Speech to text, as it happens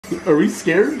Are we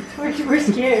scared? We're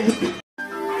scared.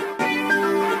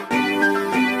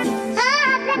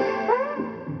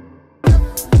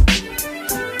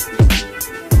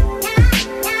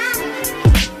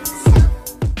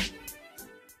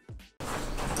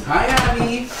 Hi,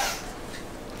 Abby.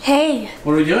 Hey.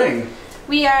 What are we doing?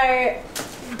 We are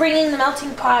bringing the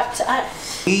melting pot to us.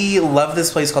 We love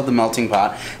this place called the Melting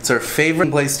Pot. It's our favorite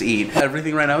place to eat.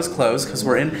 Everything right now is closed because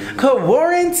we're in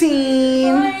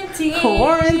quarantine.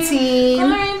 Quarantine.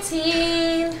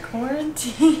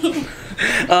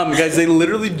 Guys, they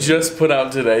literally just put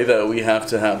out today that we have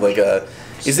to have like a.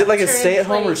 Is it like a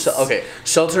stay-at-home or okay?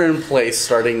 Shelter in place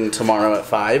starting tomorrow at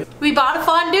 5. We bought a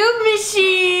fondue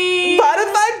machine.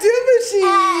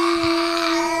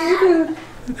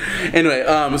 Anyway,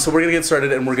 so we're gonna get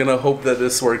started and we're gonna hope that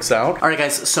this works out. Alright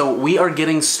guys, so we are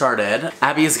getting started.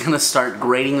 Abby is gonna start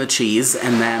grating the cheese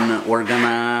and then we're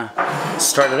gonna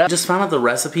start it up. Just found out the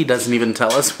recipe doesn't even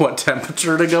tell us what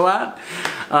temperature to go at.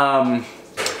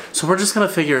 So we're just gonna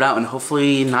figure it out and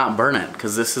hopefully not burn it,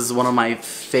 because this is one of my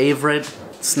favorite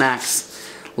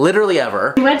snacks literally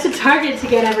ever. We went to Target to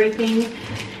get everything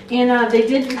and they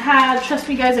didn't have, trust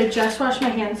me guys, I just washed my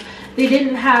hands. They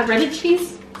didn't have breaded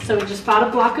cheese. So we just bought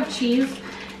a block of cheese.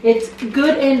 It's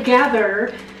Good and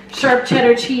Gather sharp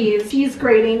cheddar cheese. Cheese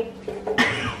grating.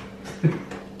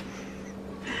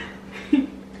 Did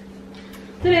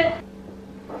it?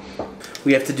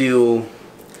 We have to do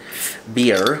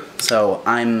beer. So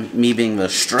me being the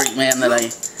straight man that I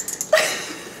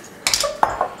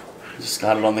just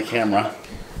got it on the camera.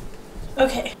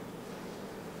 Okay.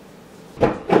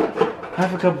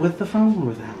 Half a cup with the phone or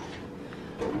without?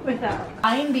 Without.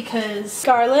 Mine because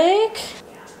garlic,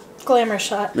 glamour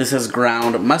shot. This is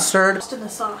ground mustard, Just in the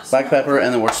sauce. black pepper,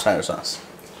 and then Worcestershire sauce.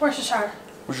 Worcestershire.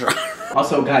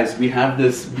 Also, guys, we have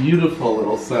this beautiful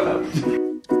little setup.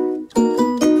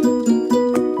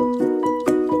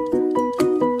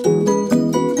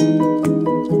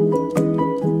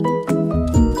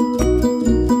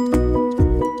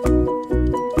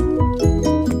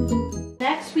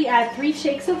 Next, we add 3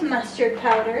 shakes of mustard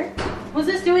powder. Was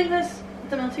this doing this?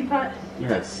 The melting pot?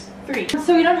 Yes. 3.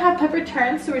 So we don't have pepper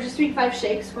turns, so we're just doing 5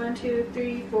 shakes. 1, 2,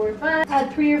 3, 4, 5.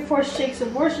 Add 3 or 4 shakes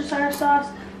of Worcestershire sauce.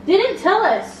 They didn't tell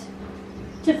us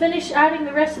to finish adding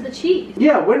the rest of the cheese.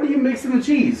 Yeah, when do you mix in the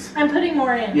cheese? I'm putting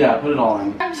more in. Yeah, put it all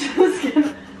in. I'm just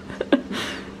gonna...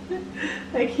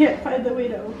 I can't find the way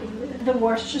to open it. The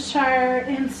Worcestershire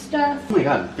and stuff. Oh my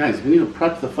god, guys, we need to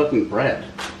prep the fucking bread.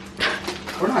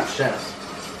 We're not chefs.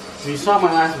 If you saw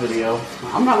my last video,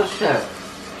 I'm not a chef.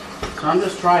 So I'm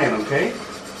just trying, okay?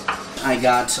 I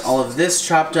got all of this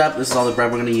chopped up. This is all the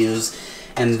bread we're gonna use.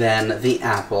 And then the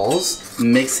apples.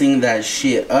 Mixing that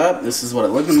shit up. This is what it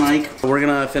looking like. We're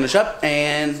gonna finish up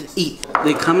and eat.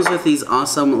 It comes with these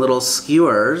awesome little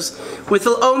skewers with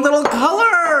their own little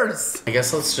colors. I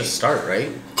guess let's just start,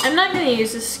 right? I'm not gonna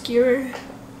use a skewer.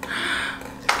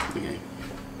 Okay.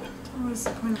 What's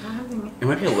the point of having it? It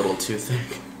might be a little too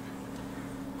thick.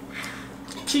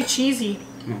 Too cheesy.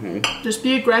 Mm-hmm. Just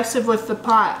be aggressive with the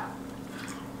pot.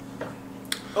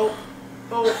 Oh.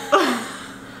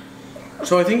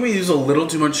 So I think we use a little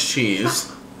too much cheese.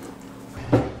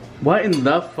 What in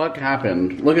the fuck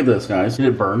happened? Look at this, guys. Did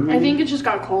it burn? Maybe? I think it just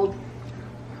got cold.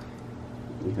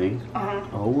 You think? Uh-huh.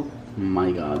 Oh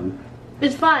my god.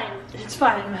 It's fine. It's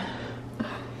fine.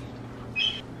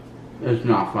 It's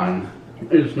not fine.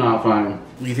 It's not fine.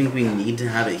 Do you think we need to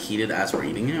have it heated as we're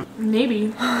eating it? Maybe.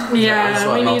 That's Yeah,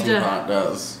 what we need melting to. pot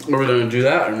does. Are we gonna do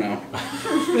that or no?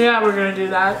 Yeah, we're gonna do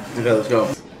that. Okay, let's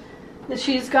go. The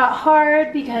cheese got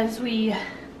hard because we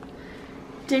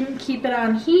didn't keep it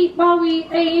on heat while we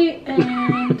ate,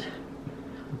 and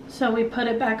so we put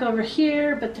it back over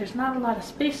here, but there's not a lot of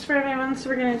space for everyone, so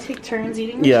we're gonna take turns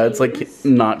eating the Yeah, cheese. it's like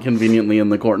not conveniently in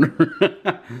the corner.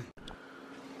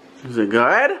 Is it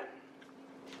good?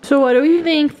 So what do we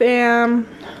think, fam?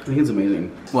 I think it's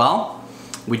amazing. Well,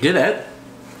 we did it.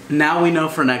 Now we know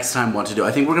for next time what to do.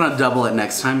 I think we're gonna double it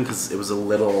next time because it was a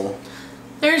little...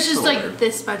 There's just Sure. like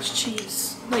this much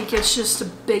cheese. Like it's just a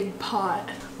big pot.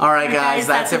 Alright guys,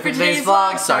 that's it for today's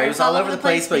vlog. Sorry it was all over the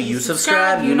place, but you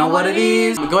subscribe, you know what it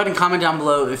is. Go ahead and comment down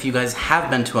below if you guys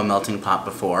have been to a melting pot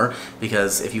before,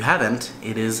 because if you haven't,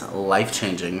 it is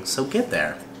life-changing. So get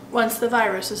there. Once the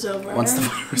virus is over. Once the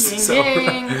virus is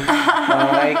Yang. over.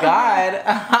 Oh my god.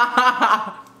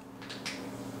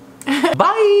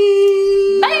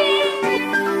 Bye! Bye!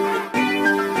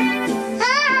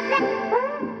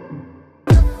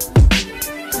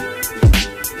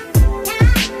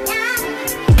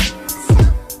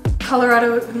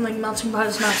 Colorado, like melting pot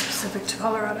is not specific to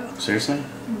Colorado. Seriously?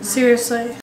 Seriously.